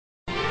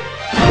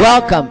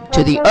Welcome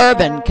to the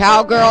Urban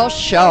Cowgirl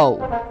Show,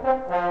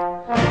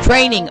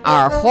 training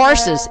our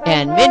horses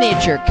and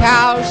miniature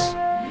cows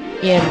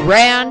in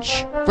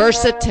ranch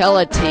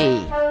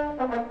versatility.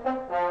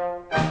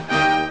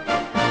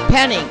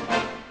 Penning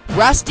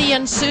Rusty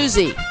and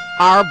Susie,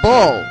 our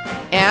bull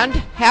and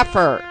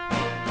heifer.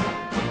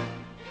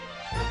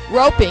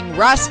 Roping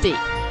Rusty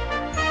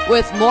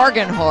with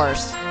Morgan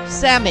horse,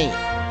 Semi.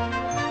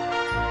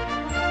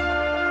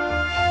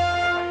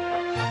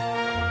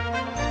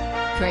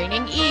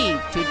 Training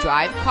Eve to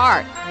drive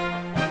cart.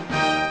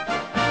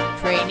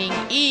 Training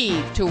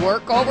Eve to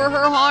work over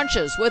her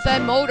haunches with a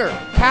motor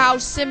cow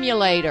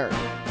simulator.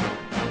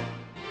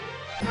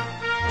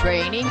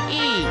 Training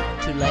Eve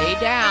to lay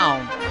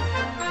down.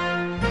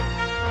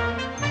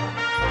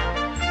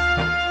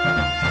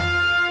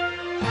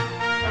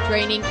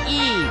 Training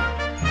Eve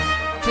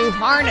to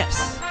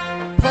harness,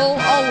 pull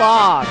a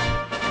log.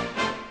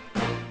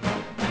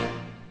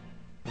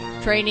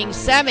 Training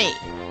Semi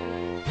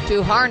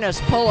to harness,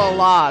 pull a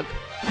log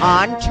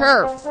on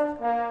turf.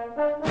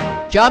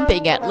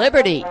 Jumping at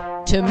liberty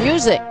to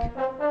music,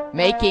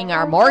 making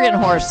our Morgan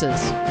horses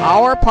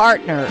our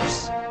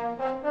partners.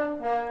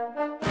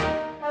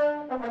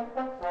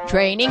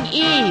 Training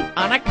Eve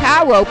on a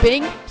cow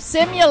roping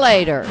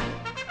simulator.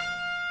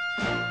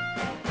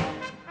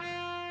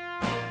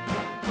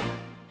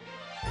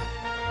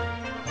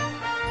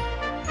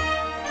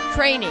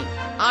 Training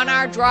on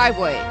our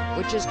driveway,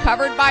 which is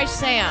covered by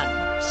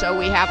sand, so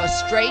we have a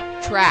straight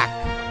track.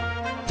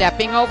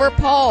 Stepping over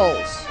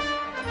poles,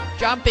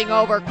 jumping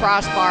over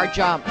crossbar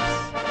jumps.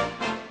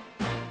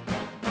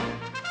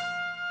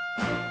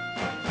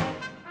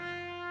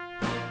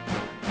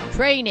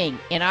 Training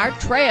in our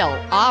trail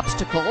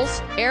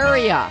obstacles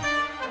area.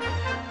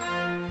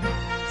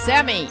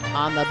 Semi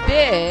on the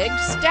big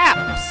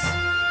steps.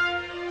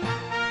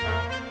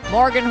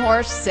 Morgan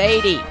horse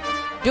Sadie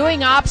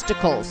doing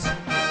obstacles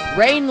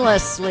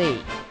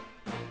rainlessly.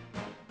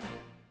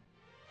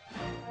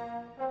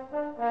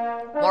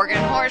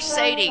 Morgan horse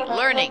Sadie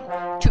learning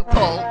to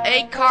pull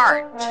a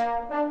cart.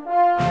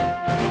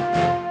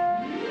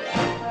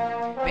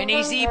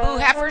 Mini Zebu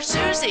heifer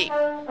Susie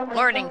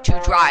learning to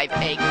drive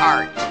a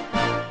cart.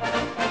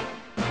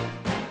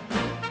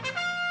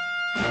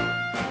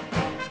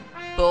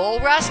 Bull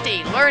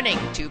Rusty learning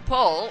to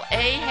pull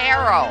a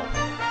harrow.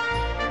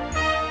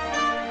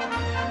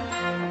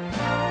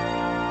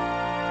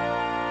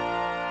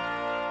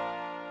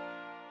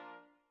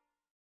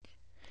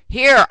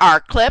 Here are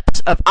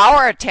clips of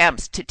our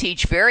attempts to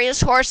teach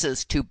various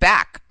horses to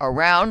back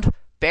around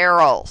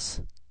barrels.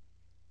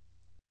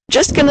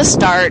 Just going to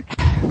start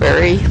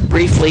very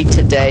briefly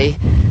today.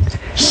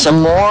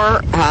 Some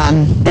more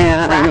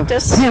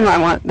practice. I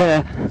want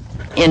the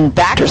in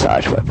back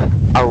dressage whip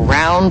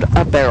around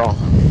a barrel.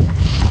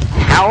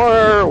 How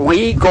are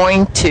we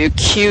going to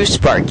cue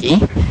Sparky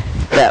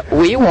that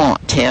we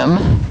want him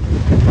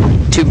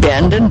to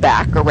bend and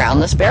back around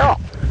this barrel?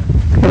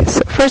 Okay,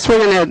 so first we're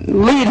going to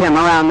lead him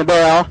around the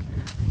barrel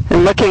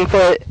and looking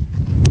for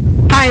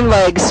hind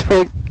legs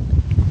for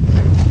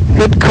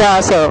good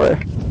crossover.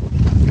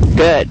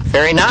 Good,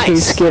 very nice.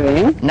 He's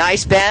giving.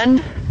 Nice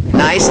bend,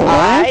 nice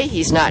eye.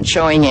 He's not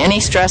showing any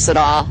stress at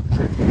all.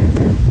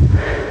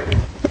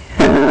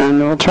 And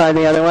we'll try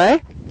the other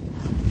way.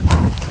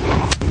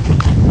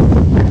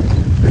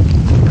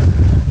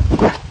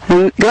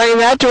 And going in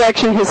that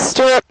direction, his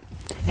stirrup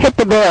hit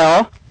the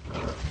barrel,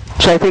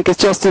 which I think is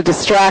just a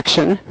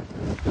distraction.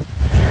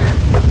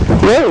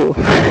 Whoa!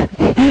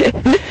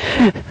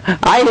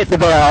 I hit the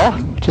barrel,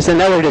 which is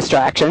another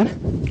distraction.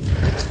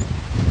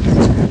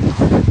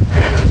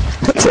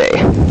 Let's see.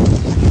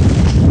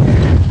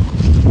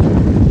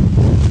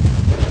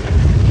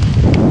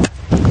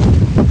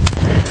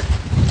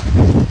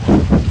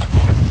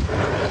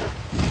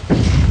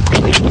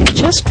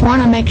 Just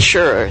want to make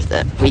sure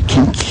that we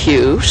can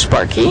cue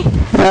Sparky.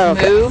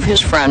 Okay. Move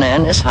his front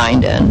end, his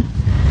hind end.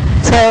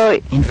 So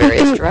in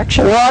various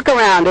directions. Walk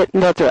around it in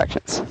both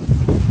directions.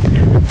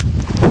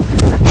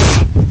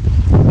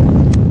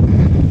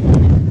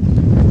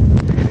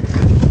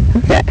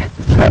 Okay.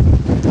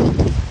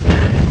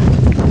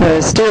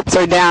 The stirrups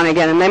are down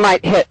again, and they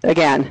might hit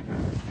again.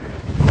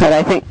 But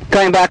I think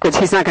going backwards,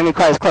 he's not going to be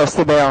quite as close to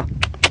the barrel.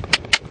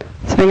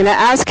 So I'm going to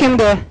ask him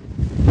to,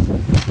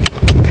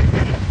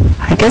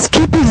 I guess,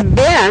 keep his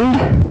bend.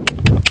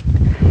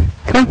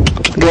 Come on.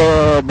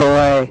 Good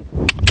boy.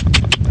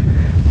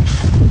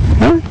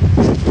 Huh?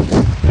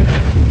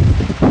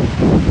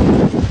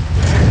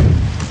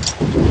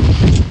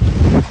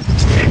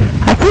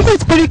 I think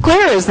what's pretty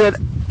clear is that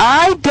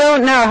I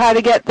don't know how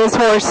to get this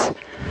horse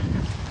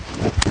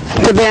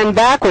to bend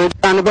backwards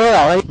on the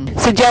barrel.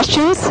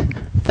 Suggestions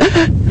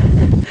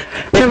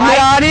from the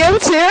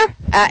audience here?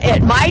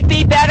 It might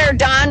be better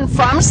done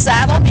from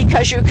saddle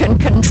because you can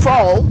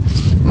control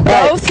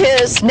both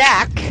his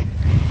neck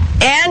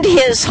and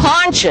his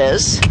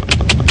haunches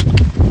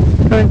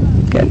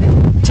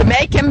to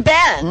make him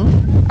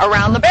bend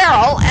around the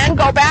barrel and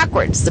go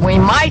backwards. We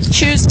might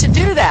choose to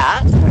do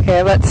that.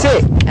 Okay, let's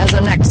see. As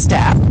a next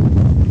step.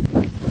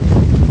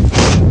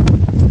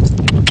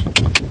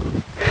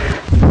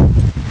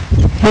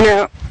 You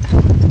know,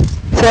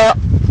 so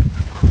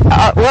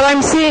what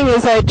I'm seeing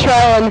is I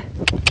try and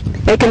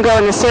it can go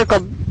in a circle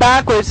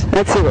backwards.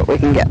 Let's see what we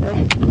can get.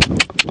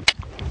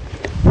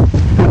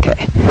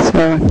 Okay,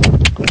 so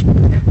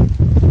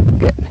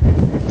good.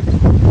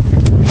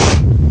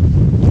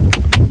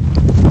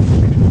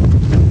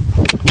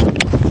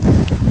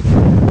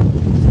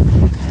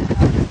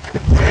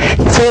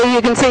 So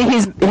you can see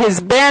his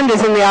bend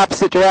is in the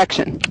opposite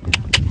direction.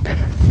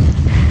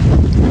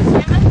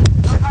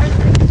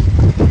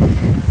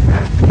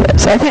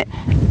 Yes, I think.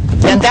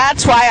 And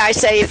that's why I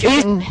say if you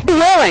can... He's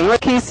willing.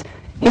 Look, he's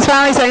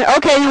finally saying,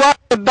 okay, you want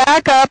to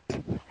back up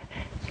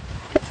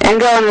and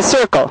go in a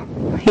circle.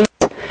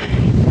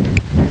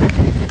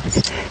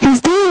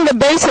 He's doing the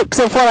basics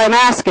of what I'm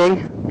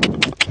asking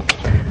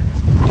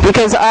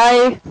because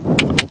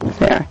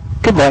there,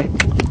 good boy.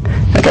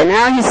 Okay,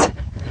 now he's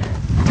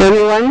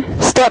doing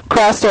one step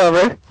crossed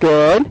over,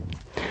 good.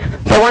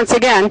 But once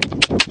again,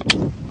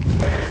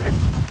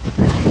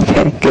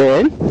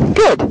 okay,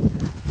 good.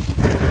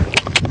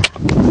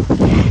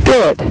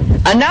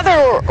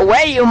 Another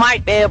way you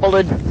might be able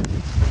to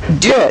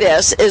do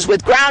this is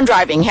with ground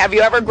driving. Have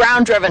you ever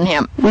ground driven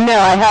him? No,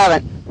 I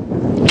haven't.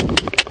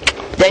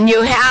 Then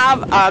you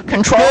have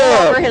control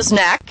over his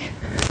neck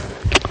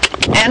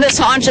and his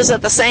haunches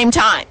at the same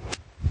time.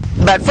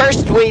 But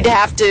first we'd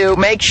have to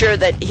make sure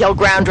that he'll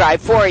ground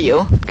drive for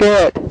you.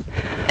 Good.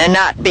 And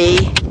not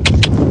be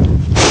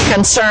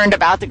concerned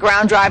about the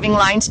ground driving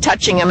lines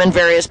touching him in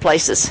various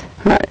places.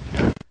 Right.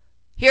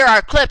 Here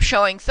are clips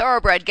showing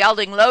thoroughbred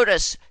gelding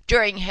Lotus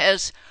during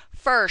his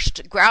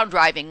first ground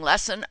driving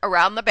lesson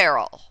around the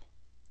barrel.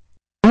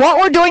 What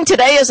we're doing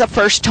today is a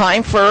first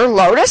time for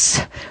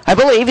Lotus. I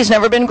believe he's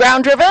never been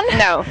ground driven?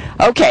 No.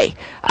 Okay.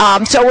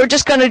 So we're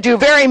just going to do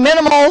very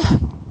minimal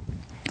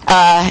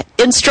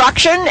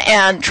instruction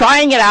and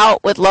trying it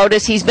out with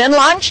Lotus. He's been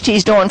lunched.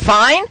 He's doing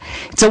fine.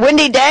 It's a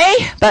windy day,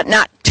 but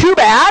not too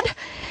bad.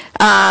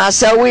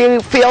 So we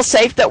feel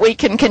safe that we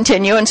can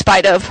continue in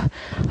spite of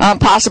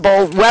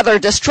possible weather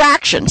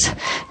distractions.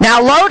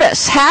 Now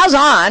Lotus has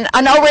on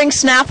an O-ring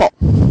snaffle.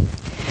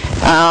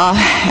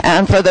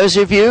 And for those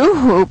of you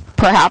who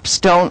perhaps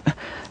don't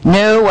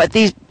know what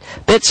these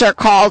bits are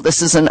called,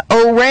 this is an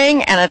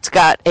O-ring, and it's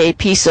got a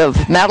piece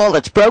of metal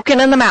that's broken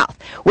in the mouth,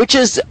 which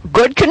is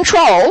good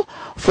control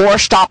for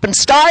stop and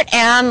start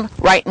and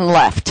right and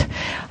left.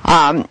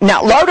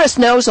 Now Lotus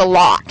knows a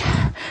lot,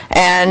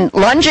 and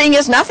lunging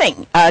is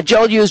nothing.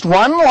 Jill used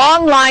one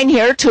long line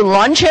here to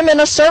lunge him in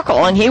a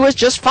circle, and he was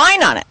just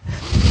fine on it.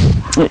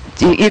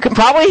 You can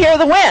probably hear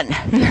the wind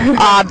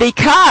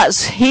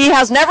because he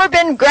has never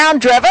been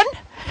ground driven.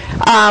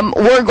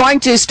 We're going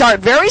to start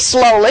very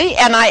slowly,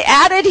 and I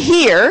added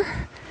here,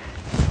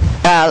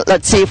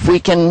 let's see if we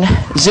can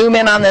zoom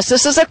in on this.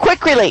 This is a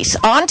quick release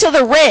onto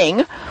the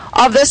ring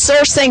of this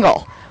Sir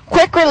Single.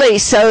 Quick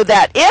release so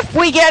that if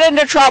we get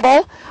into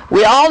trouble,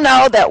 we all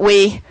know that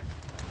we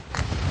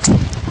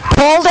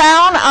pull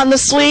down on the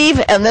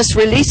sleeve and this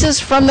releases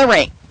from the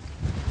ring.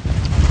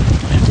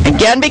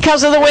 Again,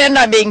 because of the wind,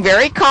 I'm being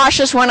very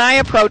cautious when I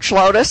approach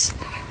Lotus.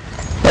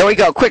 There we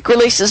go. Quick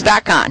release is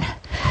back on.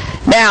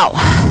 Now,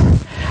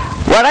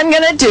 what I'm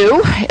going to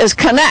do is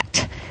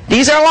connect.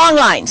 These are long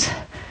lines.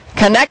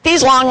 Connect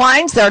these long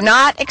lines. They're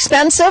not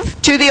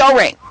expensive to the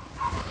O-ring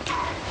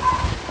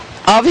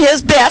of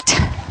his bit.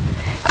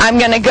 I'm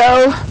going to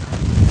go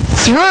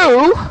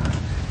through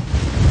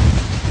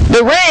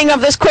the ring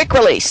of this quick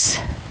release.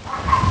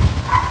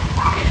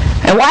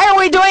 And why are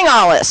we doing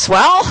all this?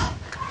 Well,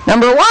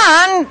 number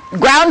one,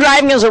 ground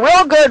driving is a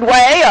real good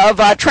way of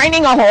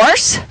training a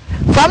horse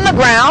from the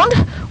ground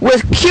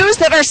with cues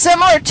that are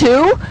similar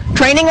to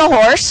training a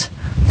horse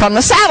from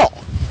the saddle.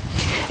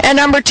 And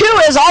number two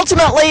is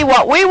ultimately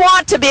what we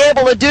want to be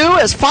able to do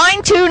is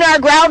fine-tune our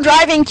ground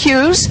driving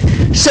cues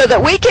so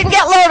that we can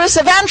get Lotus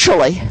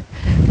eventually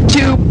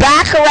to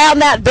back around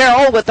that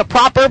barrel with the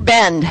proper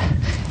bend.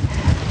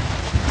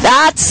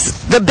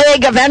 That's the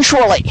big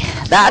eventually.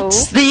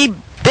 That's the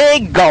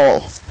big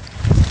goal.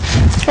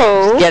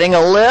 Getting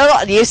a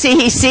little, you see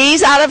he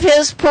sees out of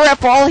his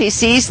peripheral, he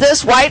sees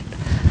this white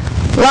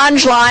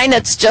lunge line.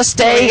 It's just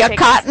a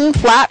cotton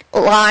flat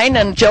line,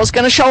 and Jill's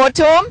going to show it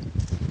to him.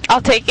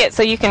 I'll take it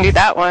so you can do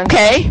that one.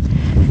 Okay.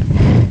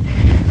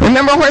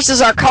 Remember,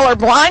 horses are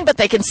colorblind, but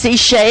they can see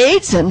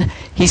shades, and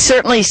he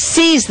certainly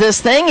sees this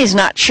thing. He's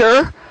not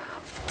sure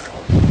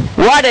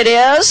what it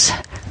is.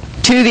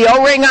 To the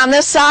O-ring on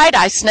this side,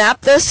 I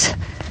snap this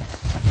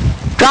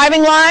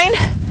driving line.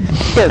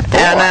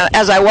 And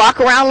as I walk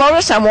around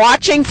Lotus, I'm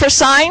watching for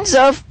signs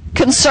of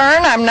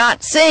concern. I'm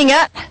not seeing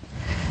it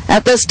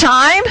at this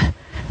time.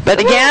 But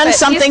again,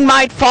 something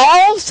might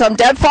fall. Some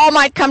deadfall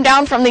might come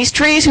down from these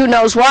trees. Who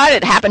knows what?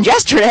 It happened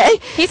yesterday.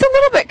 He's a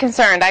little bit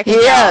concerned. I can He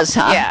tell. is,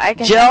 huh? Yeah, I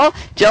can.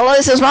 Jill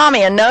is his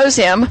mommy and knows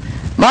him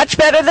much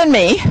better than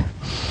me.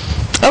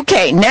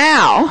 Okay,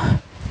 now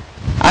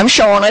I'm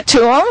showing it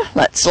to him.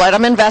 Let's let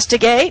him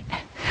investigate.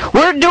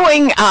 We're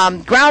doing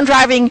ground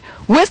driving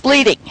with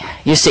leading,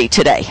 you see,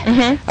 today.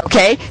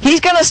 Okay? He's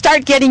going to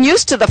start getting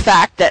used to the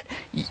fact that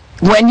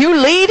when you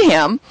lead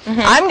him,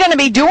 I'm going to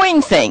be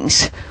doing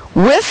things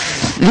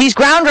with these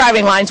ground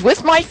driving lines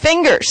with my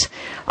fingers,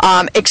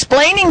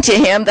 explaining to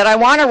him that I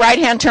want a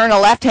right-hand turn, a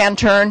left-hand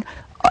turn,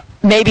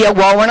 maybe a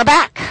whoa and a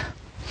back.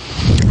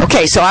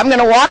 Okay, so I'm going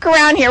to walk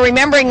around here,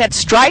 remembering that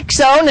strike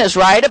zone is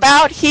right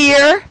about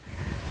here.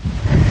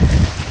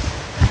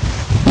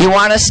 You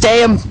want to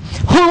stay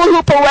hula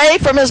hoop away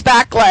from his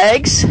back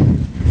legs.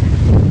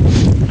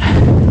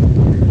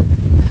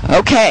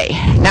 Okay,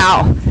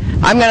 now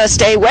I'm going to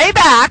stay way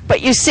back,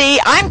 but you see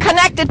I'm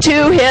connected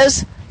to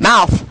his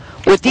mouth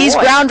with these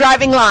ground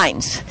driving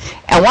lines.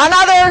 And one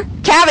other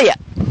caveat.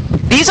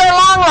 These are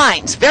long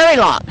lines, very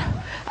long.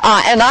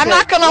 And I'm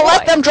not going to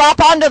let them drop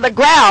onto the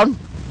ground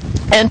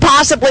and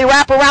possibly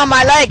wrap around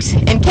my legs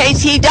in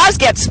case he does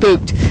get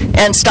spooked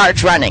and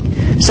starts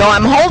running. So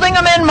I'm holding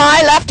them in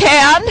my left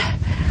hand.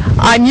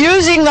 I'm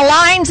using the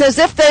lines as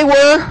if they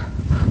were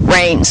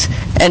reins.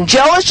 And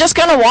Jill is just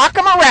going to walk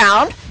them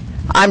around.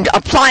 I'm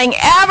applying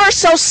ever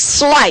so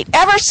slight,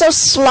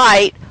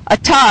 a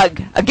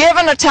tug, a give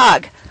and a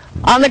tug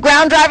on the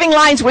ground driving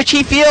lines, which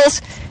he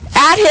feels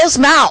at his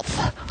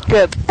mouth.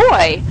 Good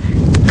boy.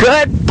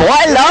 Good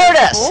boy,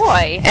 Lotus. Good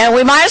boy. And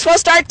we might as well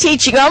start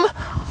teaching him.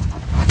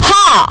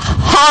 Ha.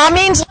 Ha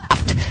means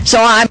left. So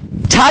I'm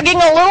tugging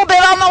a little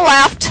bit on the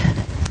left.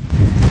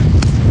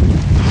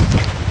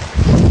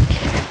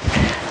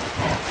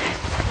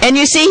 And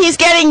you see he's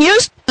getting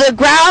used to the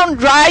ground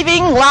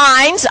driving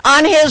lines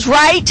on his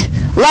right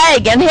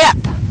leg and hip.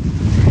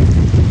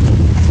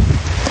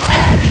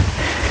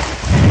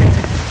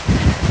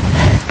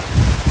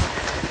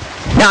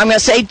 Now I'm going to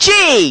say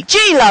G.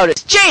 G,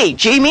 Lotus. G.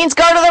 G means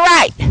go to the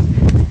right.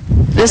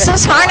 This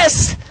is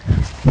harness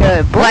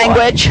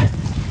language.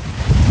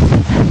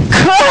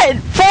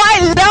 Good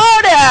boy,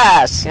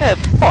 Lotus.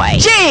 Good boy.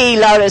 G,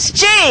 Lotus.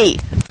 G.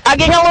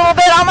 Tugging a little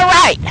bit on the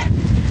right.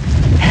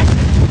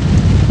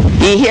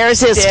 He hears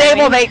his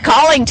stablemate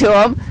calling to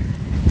him.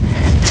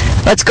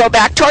 Let's go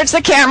back towards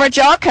the camera,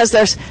 Joe, because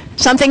there's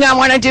something I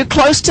want to do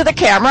close to the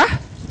camera.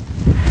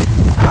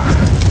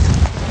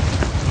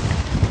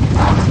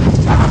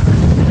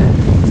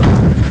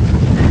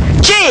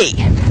 G.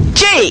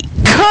 G.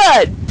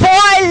 Good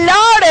boy,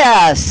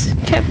 Lotus.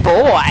 Good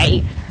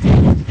boy.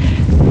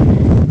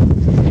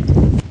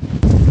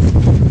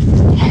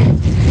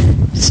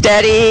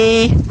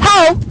 Steady.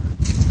 Ho.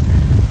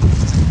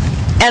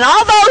 And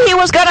although he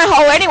was going to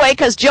hoe anyway,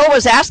 because Jill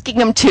was asking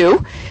him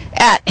to,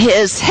 at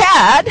his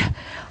head,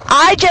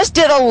 I just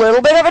did a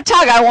little bit of a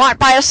tug. I want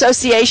by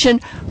association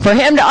for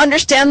him to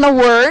understand the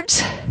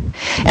words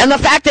and the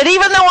fact that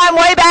even though I'm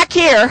way back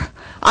here,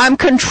 I'm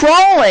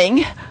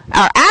controlling,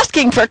 or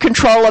asking for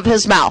control of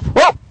his mouth.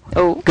 Whoa.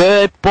 Oh,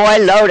 good boy,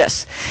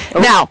 Lotus.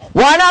 Oh. Now,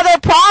 one other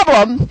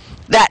problem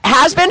that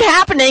has been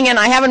happening, and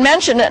I haven't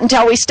mentioned it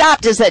until we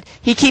stopped, is that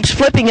he keeps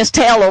flipping his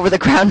tail over the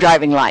ground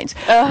driving lines.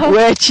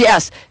 Which,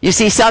 yes, you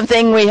see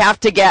something we have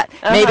to get.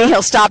 Maybe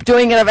he'll stop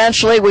doing it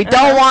eventually. We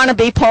don't want to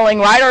be pulling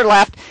right or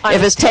left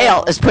if his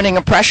tail is putting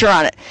a pressure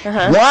on it.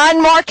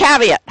 One more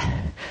caveat.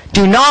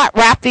 Do not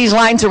wrap these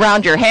lines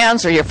around your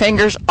hands or your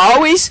fingers.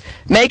 Always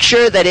make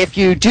sure that if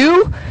you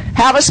do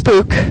have a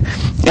spook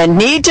and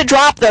need to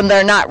drop them,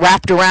 they're not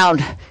wrapped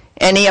around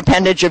any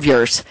appendage of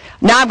yours.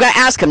 Now I'm going to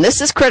ask him. This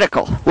is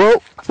critical.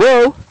 Whoa,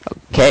 whoa.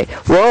 Okay.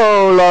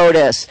 Whoa,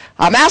 Lotus.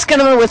 I'm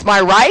asking him with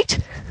my right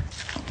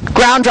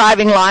ground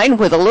driving line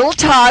with a little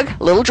tug,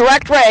 a little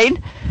direct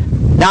rein.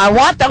 Now I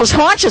want those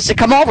haunches to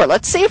come over.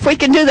 Let's see if we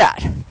can do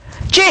that.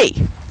 G.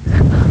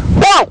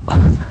 Whoa.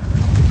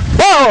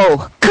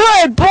 Whoa.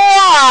 Good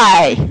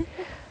boy.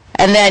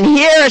 And then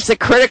here's the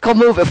critical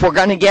move. If we're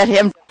going to get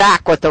him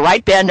back with the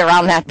right bend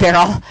around that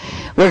barrel,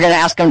 we're going to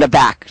ask him to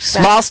back.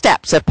 Small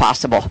steps, if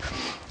possible.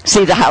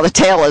 See how the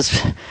tail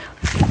is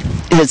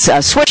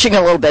switching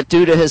a little bit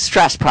due to his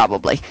stress,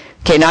 probably.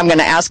 Okay, now I'm going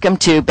to ask him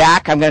to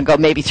back. I'm going to go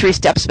maybe 3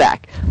 steps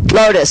back.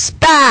 Lotus,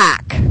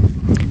 back.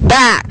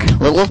 Back.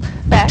 Little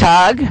back.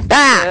 Tug.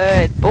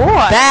 Back. Good boy.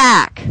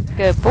 Back.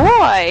 Good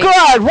boy.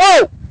 Good.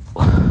 Whoa.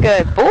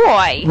 Good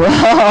boy.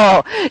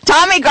 Whoa.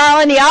 Tommy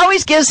Garland, he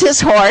always gives his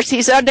horse,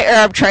 he's an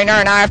Arab trainer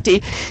in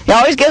RFT, he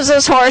always gives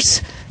his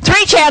horse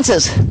 3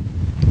 chances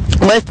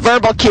with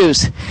verbal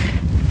cues.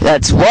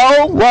 That's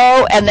whoa,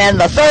 whoa, and then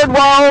the third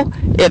whoa.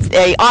 If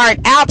they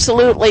aren't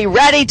absolutely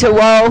ready to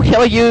whoa,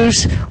 he'll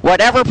use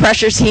whatever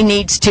pressures he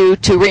needs to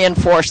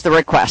reinforce the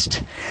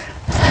request.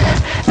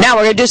 Now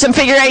we're going to do some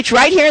figure eights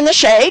right here in the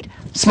shade.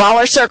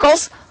 Smaller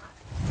circles.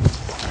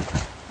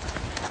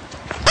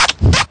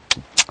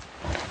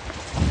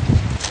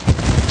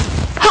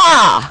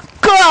 Ha!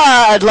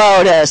 Good,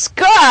 Lotus.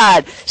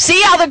 Good.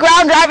 See how the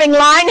ground driving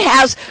line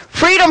has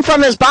freedom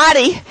from his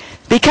body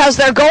because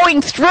they're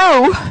going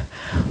through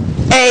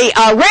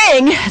a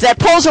ring that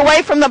pulls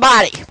away from the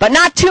body, but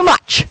not too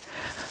much.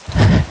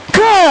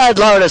 Good,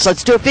 Lotus.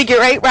 Let's do a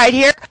figure eight right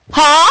here.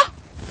 Ha!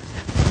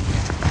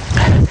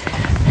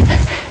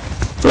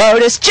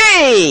 Lotus,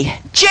 G.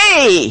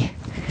 G.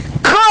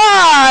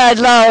 Good,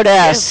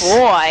 Lotus. Good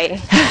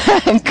boy.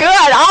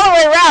 Good, all the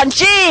way around.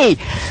 G.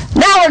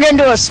 Now we're going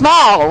to do a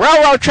small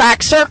railroad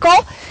track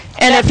circle,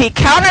 And if he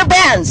counter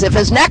bends, if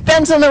his neck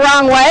bends in the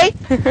wrong way,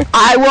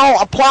 I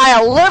will apply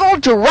a little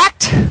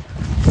direct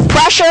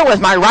pressure with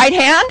my right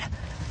hand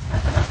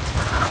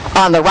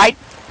on the right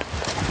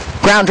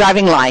ground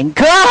driving line.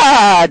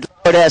 Good,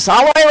 Lotus.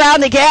 All the way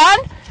around again.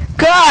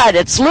 Good,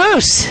 it's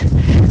loose.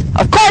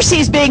 Of course,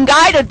 he's being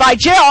guided by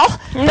Jill,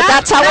 but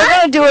that's how we're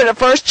going to do it at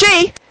first.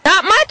 G.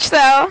 Not much,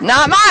 though.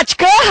 Not much.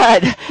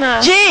 Good.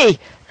 No. G.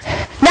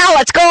 Now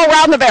let's go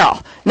around the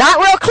barrel. Not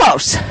real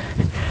close.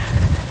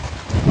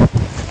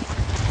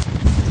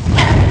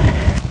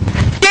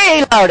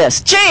 G,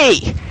 Lotus.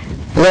 G.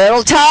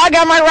 Little tug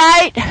on my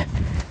right.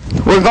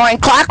 We're going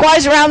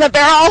clockwise around the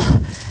barrel.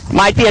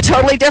 Might be a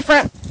totally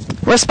different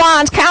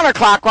response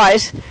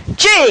counterclockwise.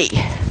 G.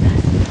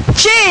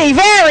 G.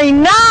 Very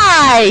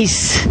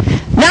nice.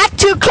 Not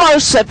too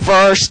close at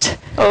first.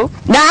 Oh.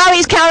 Now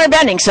he's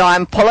counterbending, so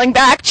I'm pulling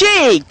back.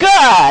 G.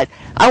 Good.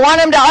 I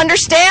want him to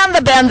understand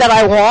the bend that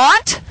I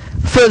want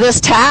for this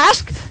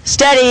task.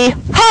 Steady.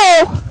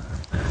 Ho.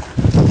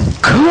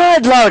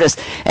 Good, Lotus.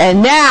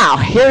 And now,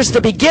 here's the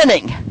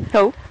beginning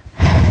Oh.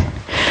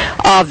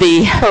 of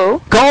the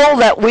goal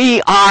that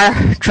we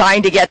are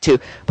trying to get to.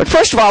 But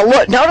first of all,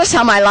 look, notice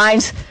how my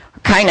lines are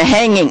kind of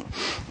hanging.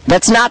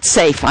 That's not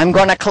safe. I'm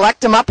going to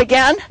collect them up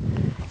again,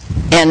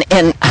 and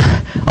in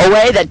a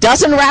way that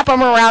doesn't wrap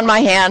them around my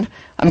hand,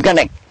 I'm going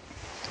to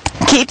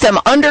keep them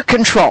under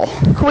control.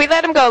 Can we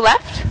let him go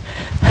left?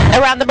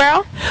 Around the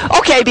barrel?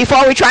 Okay,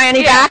 before we try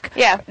any back?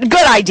 Yeah.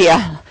 Good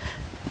idea.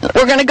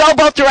 We're going to go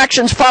both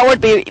directions forward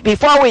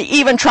before we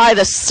even try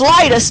the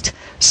slightest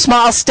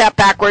small step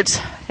backwards.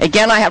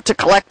 Again, I have to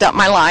collect up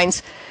my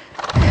lines.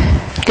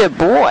 Good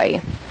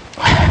boy.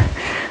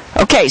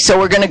 Okay, so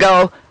we're going to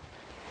go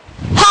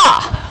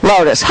ha,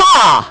 Lotus,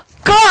 ha.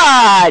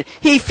 Good.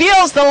 He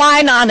feels the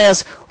line on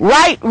his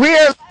right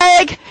rear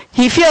leg.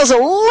 He feels a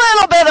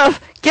little bit of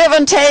give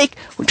and take,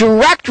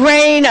 direct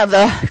rein of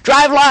the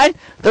drive line,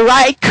 the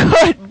right.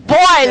 Good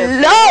boy,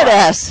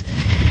 Lotus.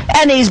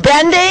 And he's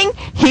bending.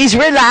 He's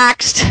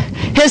relaxed.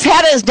 His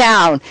head is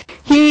down.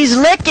 He's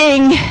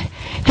licking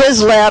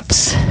his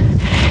lips.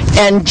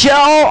 And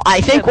Joe,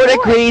 I think, would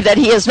agree that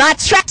he is not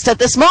stressed at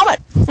this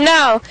moment.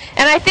 No.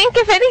 And I think,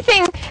 if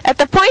anything, at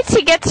the points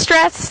he gets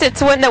stressed,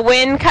 it's when the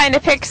wind kind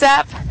of picks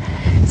up.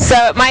 So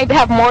it might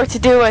have more to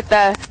do with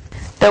the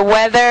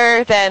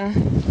weather than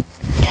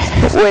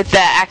with the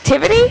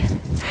activity.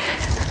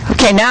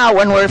 Okay, now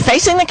when we're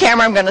facing the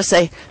camera, I'm going to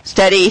say,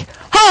 steady,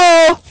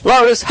 ho,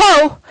 Lotus,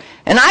 ho.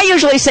 And I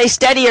usually say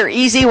steady or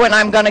easy when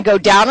I'm going to go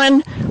down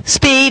in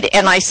speed,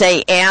 and I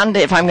say and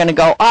if I'm going to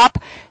go up.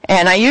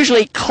 And I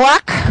usually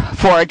cluck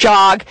for a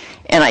jog,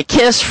 and I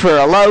kiss for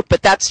a lope,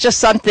 but that's just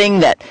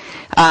something that,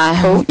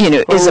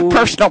 is a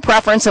personal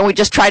preference, and we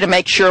just try to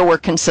make sure we're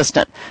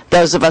consistent,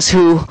 those of us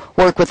who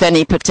work with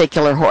any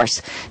particular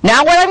horse.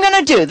 Now what I'm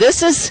going to do,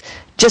 this is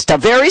just a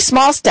very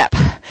small step,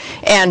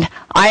 and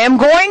I'm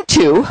going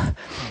to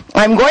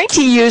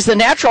use the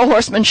natural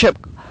horsemanship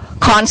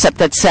concept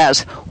that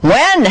says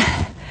when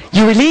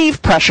you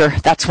relieve pressure,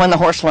 that's when the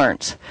horse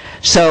learns.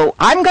 So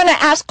I'm going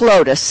to ask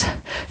Lotus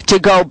to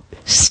go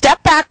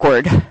step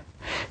backward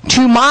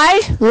to my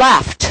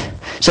left.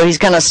 So he's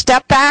going to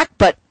step back,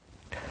 but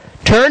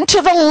turn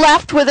to the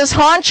left with his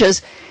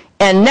haunches,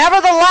 and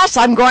nevertheless,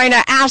 I'm going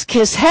to ask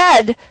his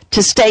head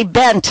to stay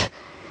bent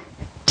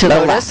to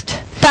the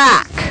left.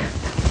 Back.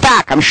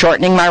 Back. I'm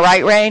shortening my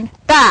right rein.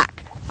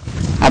 Back.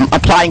 I'm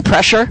applying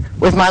pressure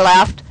with my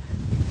left.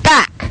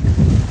 Back.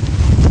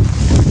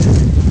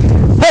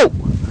 Whoa.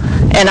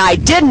 And I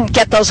didn't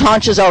get those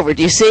haunches over.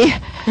 Do you see?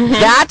 Mm-hmm.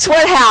 That's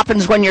what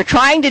happens when you're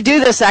trying to do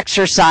this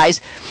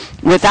exercise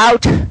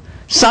without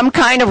some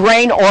kind of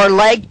rein or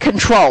leg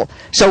control.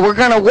 So we're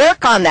going to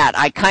work on that.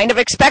 I kind of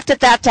expected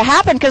that to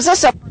happen because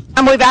this is the first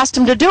time we've asked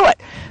him to do it.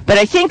 But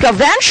I think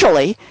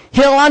eventually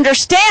he'll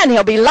understand.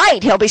 He'll be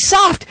light. He'll be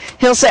soft.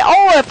 He'll say,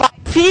 oh, if I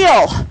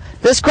feel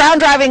this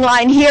ground driving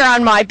line here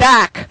on my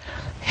back,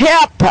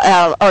 hip,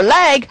 or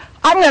leg,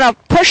 I'm going to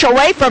push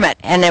away from it.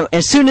 And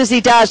as soon as he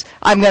does,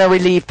 I'm going to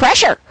relieve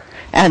pressure.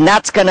 And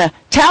that's going to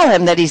tell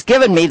him that he's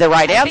given me the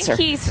right answer. I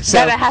think he's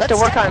going to have to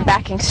work on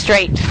backing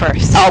straight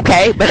first.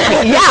 Okay, but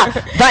yeah.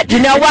 But you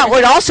know what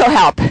would also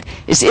help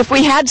is if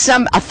we had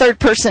a third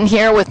person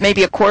here with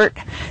maybe a quirt,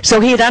 so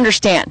he'd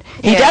understand.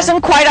 He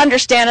doesn't quite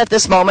understand at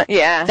this moment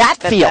that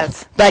feel,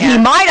 but he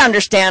might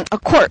understand a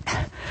quirt,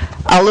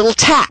 a little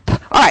tap.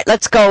 All right,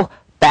 let's go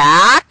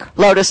back,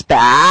 Lotus,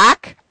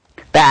 back,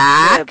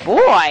 back. Good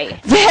boy.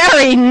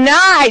 Very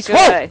nice.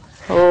 Good.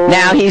 Whoa.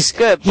 Now he's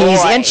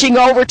inching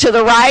over to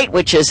the right,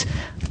 which is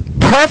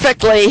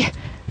perfectly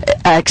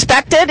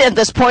expected at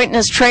this point in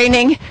his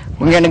training.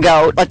 We're going to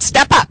go, let's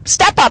step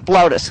up,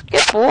 Lotus.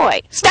 Good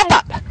boy. Step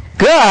up.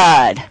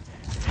 Good.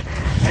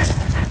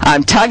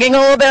 I'm tugging a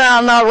little bit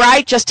on the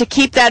right just to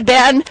keep that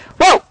bend.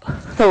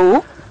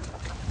 Whoa.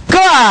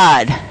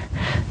 Good.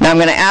 Now I'm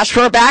going to ask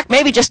for a back,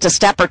 maybe just a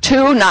step or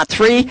two, not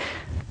three.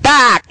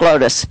 Back,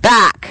 Lotus,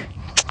 back.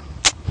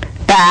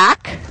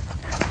 Back.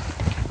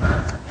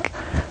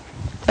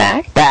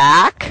 Back.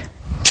 Back.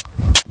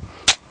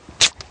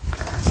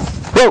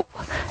 Whoa.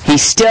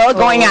 He's still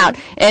going out.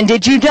 And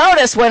did you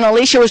notice when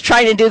Alicia was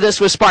trying to do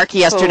this with Sparky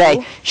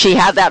yesterday, she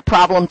had that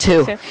problem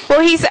too?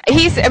 Well, he's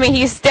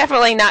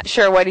definitely not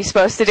sure what he's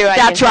supposed to do.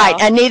 That's right,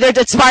 and neither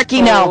did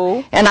Sparky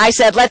know. And I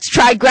said, let's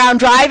try ground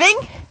driving.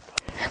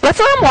 Let's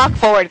let him walk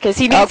forward because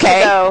he needs to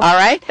go. All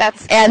right.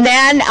 And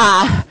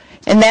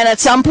then at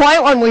some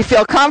point when we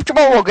feel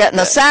comfortable, we'll get in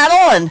the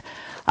saddle,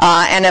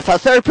 and if a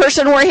third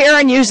person were here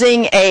and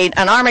using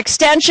an arm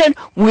extension,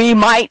 we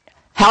might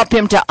help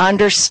him to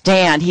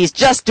understand. He's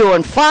just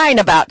doing fine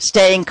about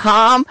staying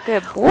calm,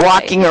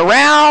 walking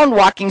around,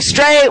 walking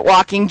straight,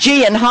 walking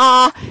G and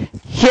ha.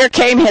 Here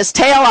came his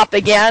tail up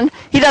again.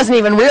 He doesn't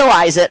even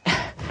realize it.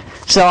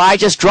 So I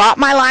just dropped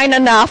my line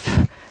enough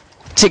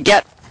to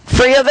get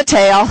free of the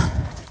tail.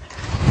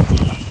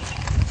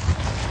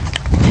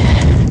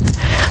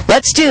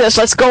 Let's do this.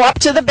 Let's go up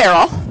to the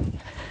barrel.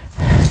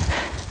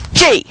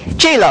 G,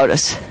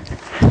 Lotus.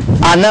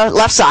 On the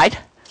left side.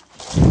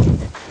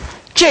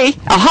 G,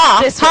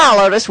 ha,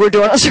 Lotus. We're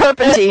doing a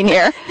serpentine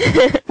here.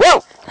 Whoa.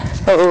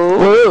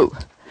 Whoa.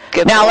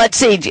 Good now let's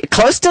see.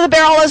 Close to the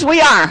barrel as we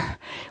are.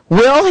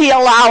 Will he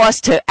allow us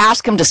to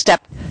ask him to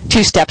step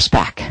 2 steps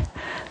back?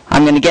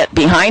 I'm going to get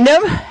behind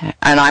him,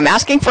 and I'm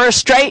asking for a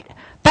straight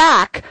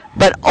back,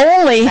 but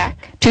only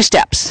 2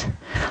 steps.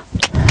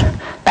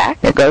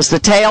 Back. There goes the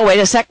tail. Wait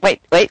a sec.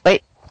 Wait.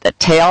 The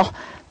tail.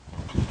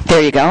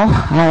 There you go.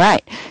 All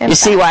right. You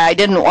see why I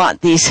didn't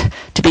want these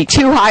to be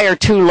too high or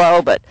too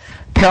low, but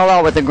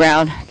parallel with the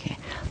ground. Okay.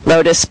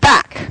 Lotus,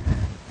 back.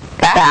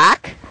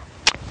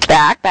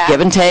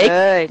 Give and take.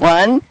 Good.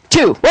 1,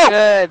 2. Whoa.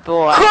 Good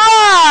boy.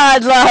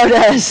 Good,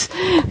 Lotus.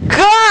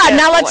 Good.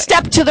 Now let's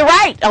step to the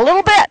right a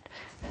little bit.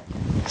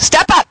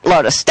 Step up,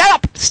 Lotus.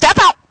 Step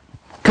up.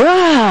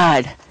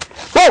 Good.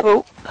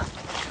 Whoa.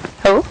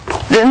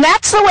 And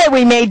that's the way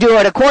we may do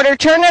it, a quarter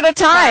turn at a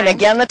time.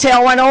 Again, the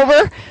tail went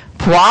over,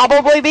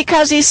 probably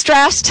because he's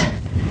stressed.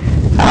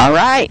 All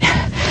right,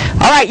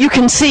 you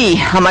can see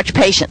how much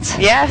patience.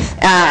 Yes.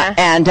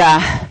 And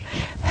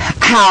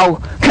how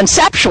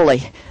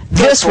conceptually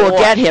this will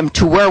get him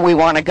to where we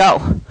want to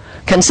go.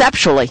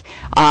 Conceptually.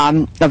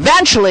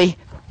 Eventually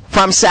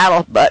from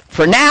saddle, but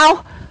for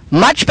now,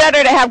 much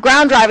better to have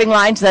ground driving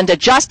lines than to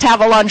just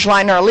have a lunge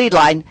line or a lead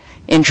line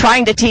in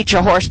trying to teach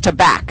a horse to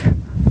back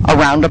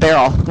around a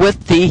barrel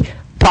with the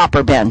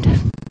proper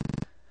bend.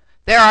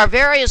 There are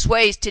various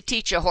ways to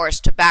teach a horse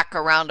to back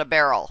around a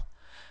barrel.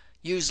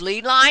 Use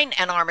lead line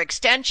and arm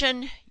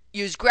extension,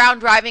 use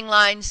ground driving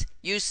lines,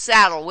 use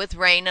saddle with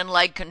rein and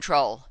leg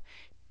control.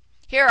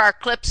 Here are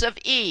clips of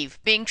Eve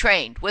being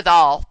trained with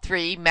all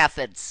 3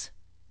 methods.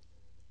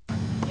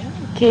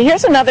 Okay,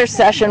 here's another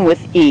session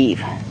with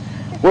Eve.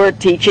 We're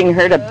teaching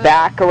her to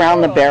back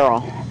around the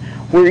barrel.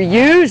 We're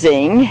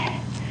using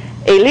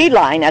a lead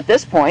line at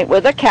this point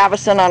with a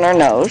cavesson on her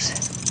nose.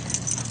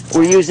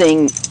 We're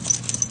using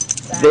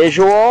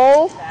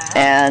visual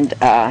and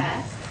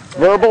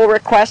verbal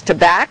request to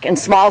back in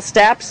small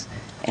steps,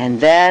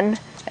 and then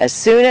as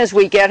soon as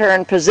we get her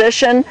in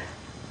position,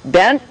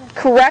 bent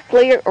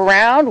correctly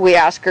around, we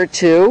ask her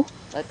to,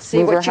 let's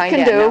see what you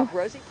can do.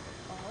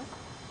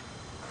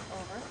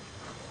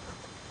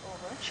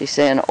 She's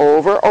saying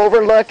over,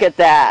 look at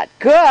that.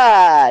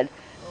 Good.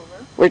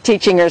 We're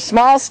teaching her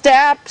small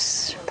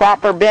steps,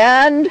 proper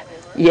bend.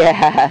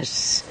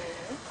 Yes.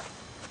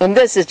 And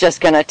this is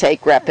just going to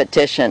take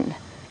repetition.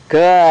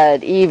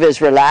 Good. Eve is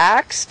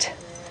relaxed.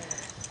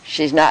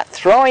 She's not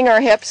throwing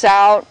her hips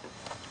out.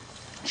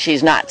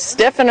 She's not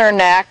stiff in her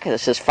neck.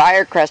 This is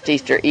Firecrest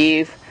Easter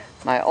Eve.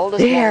 My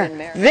oldest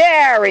one.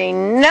 Very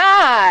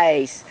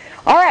nice.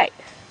 All right.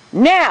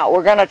 Now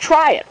we're going to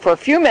try it for a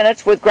few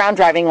minutes with ground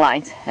driving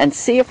lines and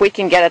see if we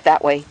can get it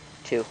that way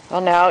too.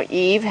 Well, now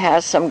Eve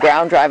has some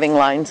ground driving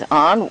lines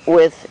on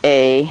with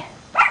a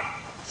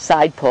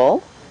side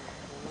pull,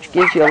 which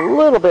gives you a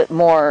little bit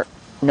more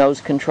nose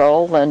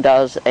control than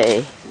does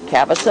a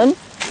cavesson.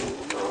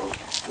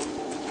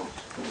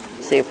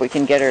 See if we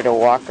can get her to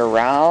walk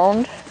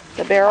around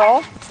the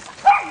barrel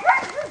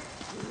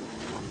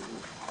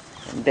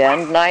and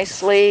bend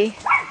nicely.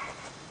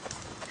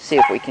 See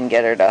if we can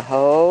get her to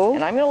hoe.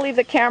 And I'm going to leave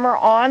the camera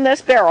on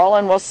this barrel,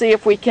 and we'll see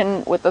if we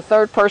can, with the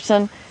third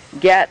person,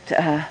 get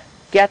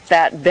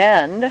that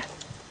bend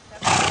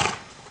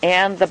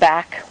and the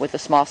back with the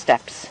small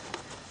steps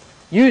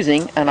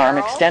using an arm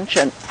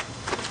extension.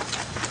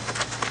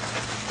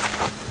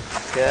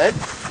 Good.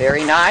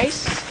 Very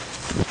nice.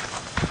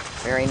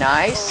 Very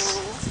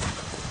nice.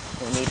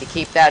 We need to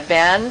keep that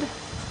bend.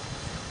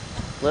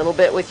 A little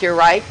bit with your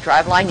right.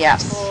 Drive line,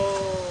 yes.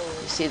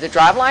 You see the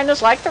drive line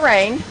is like the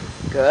rein.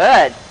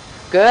 Good.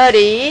 Good,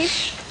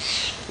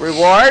 Eve.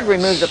 Reward,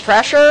 remove the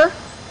pressure.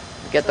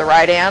 Get the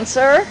right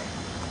answer.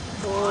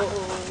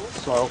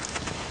 Slow.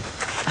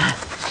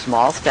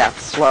 Small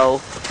steps, slow.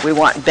 We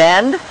want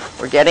bend.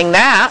 We're getting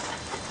that.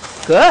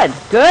 Good.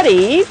 Good,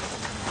 Eve.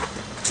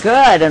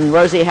 Good. And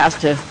Rosie has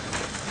to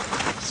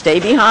stay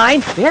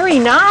behind. Very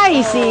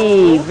nice,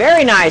 Eve.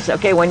 Very nice.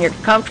 Okay, when you're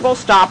comfortable,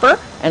 stop her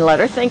and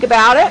let her think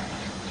about it.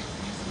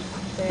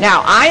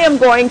 Now, I am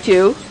going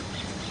to,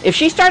 if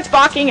she starts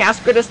balking,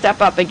 ask her to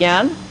step up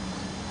again.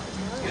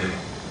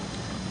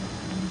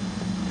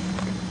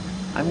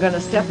 I'm going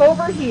to step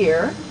over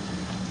here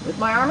with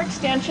my arm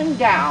extension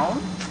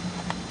down.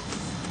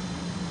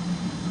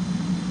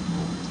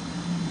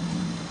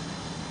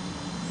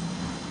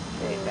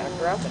 Okay, back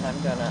her up, and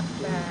I'm going to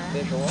do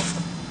visual.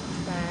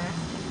 Back,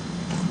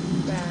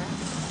 back,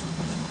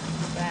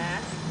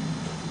 back,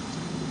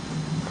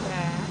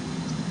 back.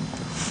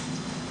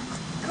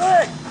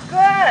 Good,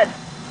 good,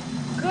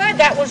 good.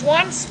 That was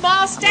one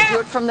small step.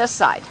 We'll do it from this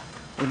side.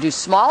 We'll do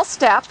small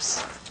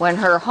steps. When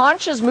her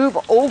haunches move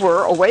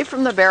over, away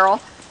from the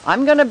barrel,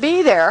 I'm going to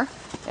be there,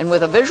 and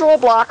with a visual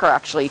blocker,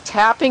 actually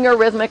tapping her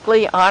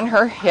rhythmically on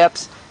her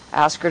hips,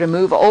 ask her to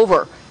move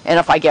over. And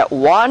if I get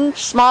one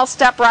small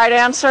step right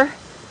answer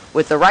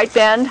with the right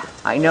bend,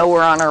 I know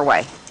we're on our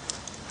way.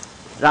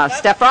 Now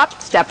step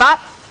up, step up.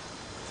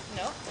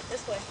 No,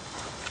 this way.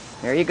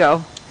 There you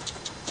go.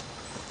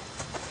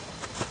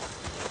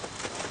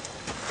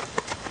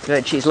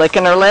 Good, she's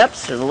licking her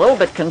lips. She's a little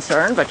bit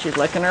concerned, but she's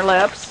licking her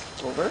lips.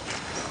 Over.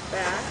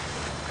 Back.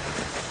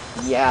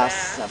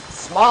 Yes, a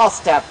small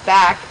step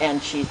back,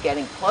 and she's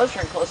getting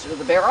closer and closer to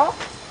the barrel.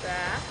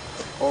 Back.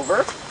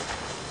 Over.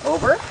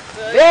 Over.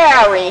 Good.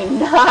 Very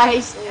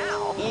nice.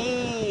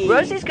 Eve.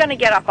 Rosie's going to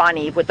get up on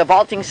Eve with the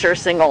vaulting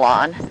surcingle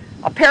on,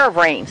 a pair of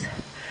reins.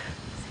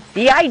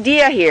 The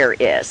idea here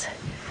is,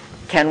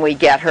 can we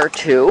get her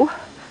to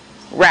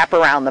wrap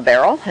around the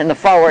barrel in the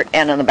forward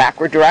and in the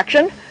backward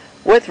direction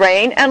with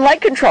rein and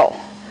leg control?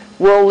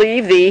 We'll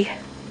leave the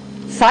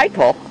side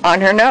pull on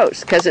her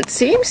nose because it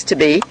seems to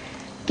be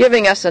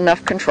giving us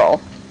enough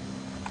control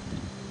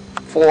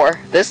for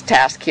this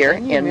task here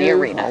in the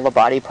arena. All the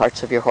body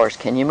parts of your horse.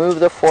 Can you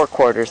move the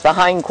forequarters, the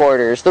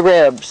hindquarters, the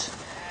ribs?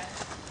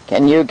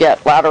 Can you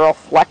get lateral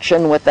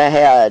flexion with the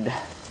head?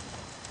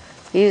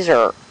 These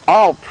are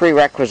all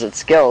prerequisite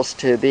skills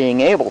to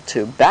being able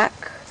to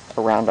back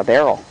around a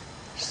barrel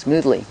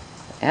smoothly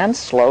and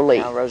slowly.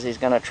 Now Rosie's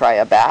going to try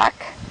a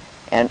back,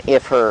 and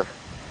if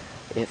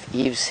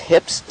Eve's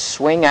hips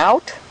swing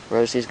out,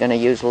 Rosie's going to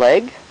use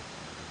leg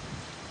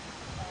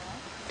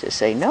to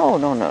say, no,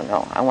 no, no,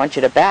 no. I want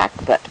you to back,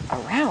 but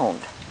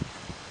around.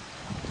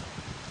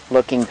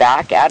 Looking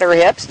back at her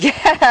hips.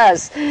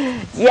 Yes,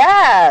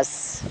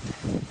 yes.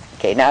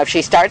 Okay, now if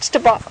she starts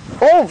to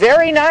oh,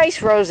 very nice,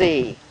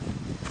 Rosie.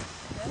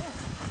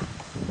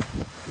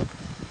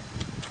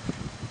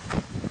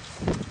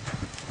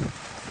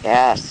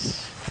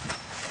 Yes.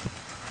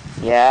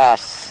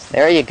 Yes.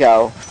 There you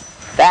go.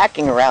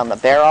 Backing around the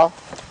barrel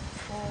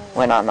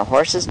when on the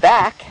horse's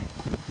back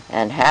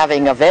and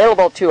having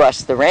available to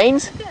us the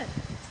reins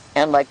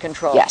and leg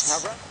control.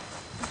 Yes.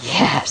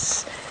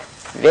 Yes.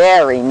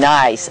 Very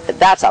nice.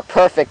 That's a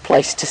perfect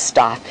place to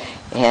stop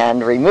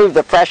and remove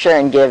the pressure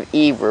and give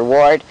Eve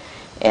reward.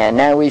 And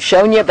now we've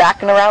shown you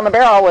backing around the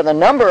barrel with a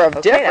number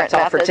of different methods.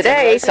 That's all for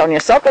today. Sonia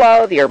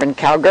Sokolow, the Urban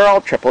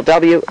Cowgirl,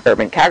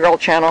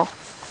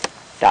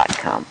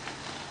 www.urbancowgirlchannel.com.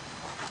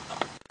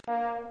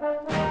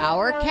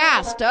 Our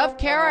cast of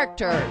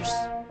characters: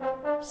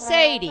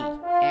 Sadie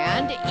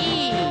and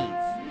Eve,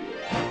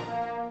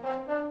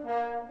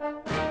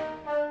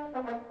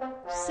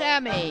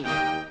 Sammy,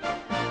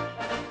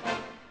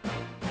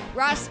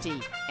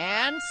 Rusty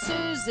and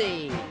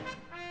Susie,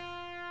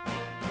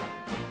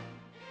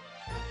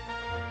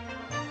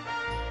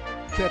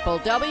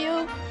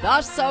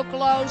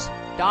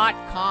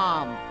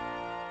 www.thesokolows.com.